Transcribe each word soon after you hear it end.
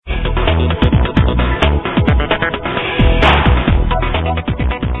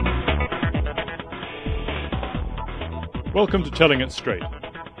Welcome to Telling It Straight,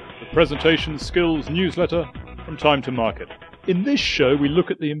 the presentation skills newsletter from Time to Market. In this show, we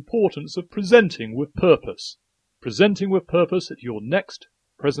look at the importance of presenting with purpose. Presenting with purpose at your next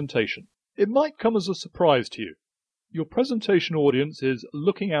presentation. It might come as a surprise to you. Your presentation audience is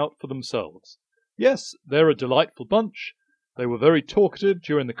looking out for themselves. Yes, they're a delightful bunch. They were very talkative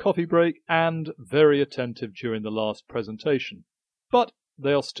during the coffee break and very attentive during the last presentation. But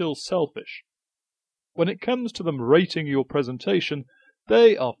they are still selfish. When it comes to them rating your presentation,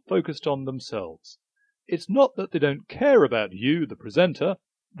 they are focused on themselves. It's not that they don't care about you, the presenter.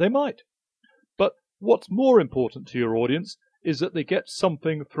 They might. But what's more important to your audience is that they get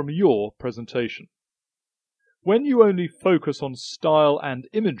something from your presentation. When you only focus on style and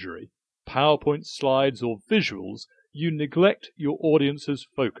imagery, PowerPoint slides or visuals, you neglect your audience's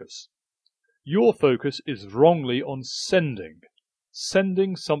focus. Your focus is wrongly on sending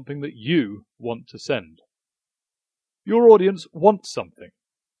something that you want to send. Your audience wants something.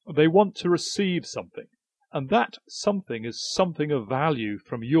 They want to receive something, and that something is something of value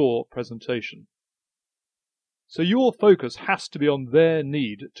from your presentation. So your focus has to be on their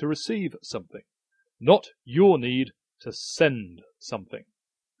need to receive something, not your need to send something.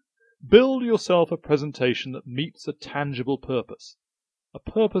 Build yourself a presentation that meets a tangible purpose, a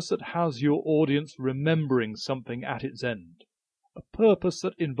purpose that has your audience remembering something at its end, a purpose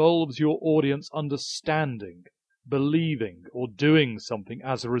that involves your audience understanding, believing, or doing something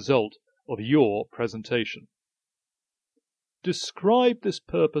as a result of your presentation. Describe this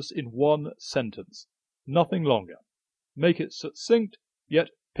purpose in one sentence, nothing longer. Make it succinct,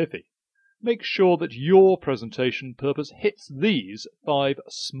 yet pithy. Make sure that your presentation purpose hits these 5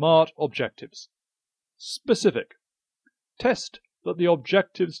 SMART objectives. Specific. Test that the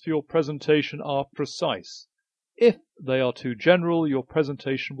objectives for your presentation are precise. If they are too general, your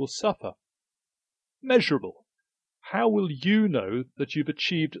presentation will suffer. Measurable. How will you know that you've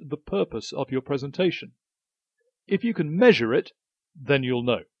achieved the purpose of your presentation? If you can measure it, then you'll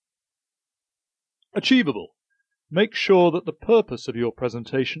know. Achievable. Make sure that the purpose of your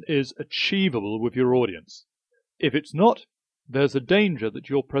presentation is achievable with your audience. If it's not, there's a danger that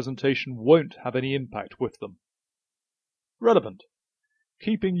your presentation won't have any impact with them. Relevant.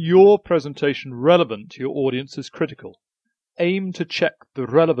 Keeping your presentation relevant to your audience is critical. Aim to check the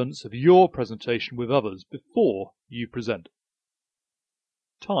relevance of your presentation with others before you present.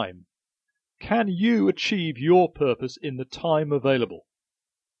 Time. Can you achieve your purpose in the time available?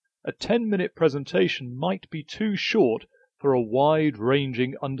 A 10-minute presentation might be too short for a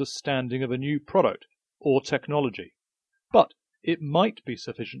wide-ranging understanding of a new product or technology, but it might be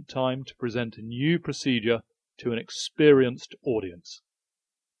sufficient time to present a new procedure to an experienced audience.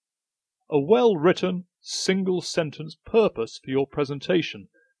 A well-written, single-sentence purpose for your presentation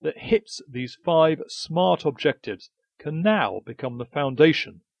that hits these 5 SMART objectives can now become the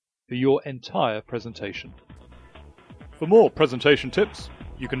foundation for your entire presentation. For more presentation tips,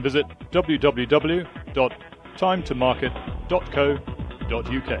 you can visit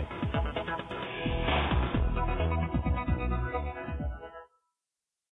www.timetomarket.co.uk.